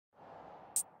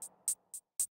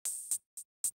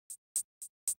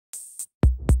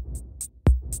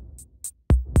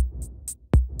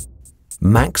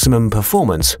maximum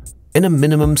performance in a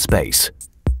minimum space.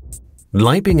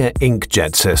 Leibinger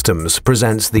Inkjet Systems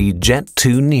presents the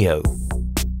JET2Neo.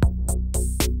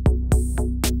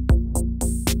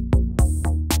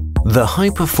 The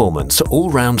high-performance,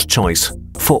 all-round choice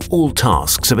for all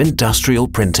tasks of industrial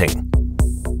printing.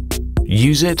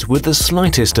 Use it with the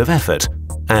slightest of effort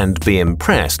and be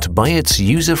impressed by its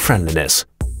user-friendliness.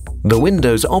 The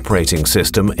Windows operating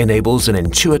system enables an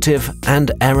intuitive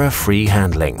and error-free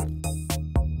handling.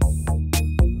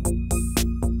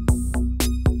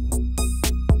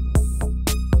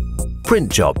 Print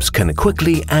jobs can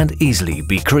quickly and easily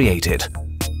be created.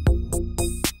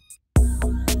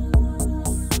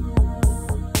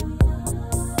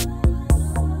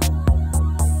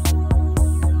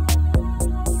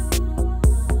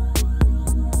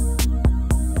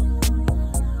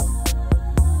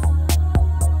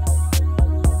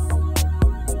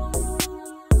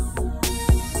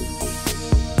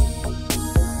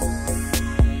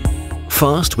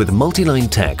 Fast with multi-line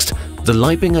text, the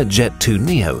Leibinger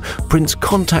JET2Neo prints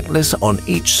contactless on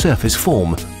each surface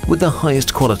form with the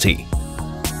highest quality.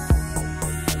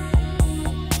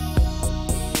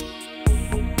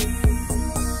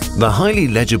 The highly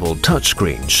legible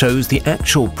touchscreen shows the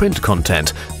actual print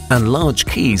content, and large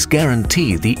keys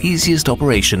guarantee the easiest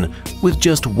operation with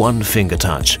just one finger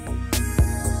touch.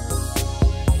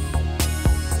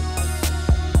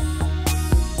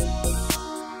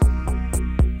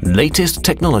 Latest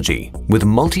technology with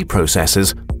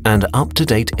multi-processors and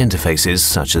up-to-date interfaces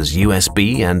such as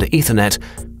USB and Ethernet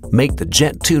make the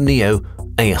JET2Neo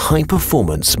a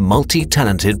high-performance,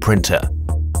 multi-talented printer.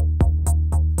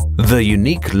 The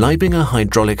unique Leibinger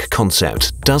hydraulic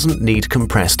concept doesn't need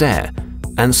compressed air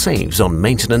and saves on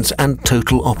maintenance and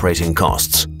total operating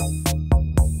costs.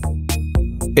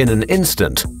 In an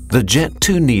instant, the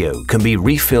JET2Neo can be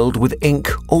refilled with ink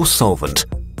or solvent,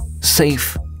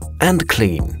 safe and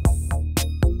clean.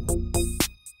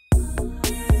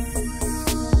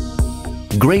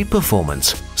 Great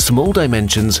performance, small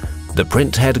dimensions, the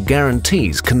print head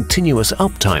guarantees continuous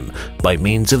uptime by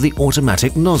means of the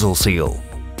automatic nozzle seal.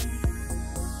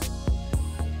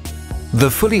 The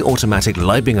fully automatic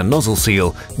Leibinger nozzle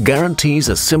seal guarantees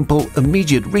a simple,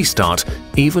 immediate restart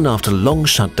even after long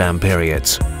shutdown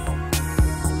periods.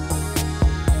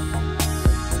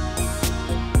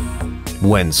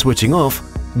 When switching off,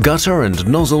 gutter and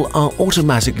nozzle are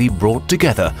automatically brought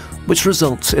together, which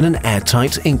results in an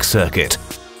airtight ink circuit.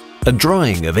 A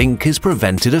drying of ink is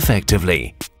prevented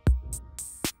effectively.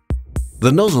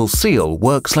 The nozzle seal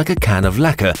works like a can of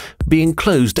lacquer, being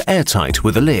closed airtight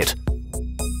with a lid.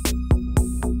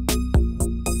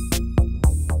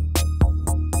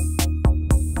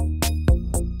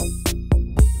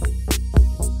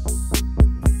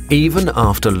 Even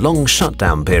after long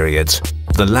shutdown periods,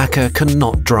 the lacquer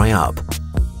cannot dry up.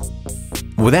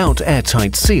 Without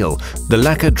airtight seal, the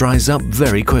lacquer dries up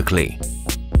very quickly.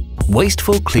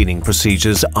 Wasteful cleaning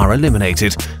procedures are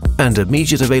eliminated and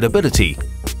immediate availability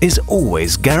is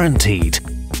always guaranteed.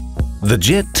 The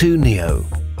JET2Neo,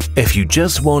 if you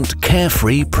just want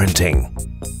carefree printing.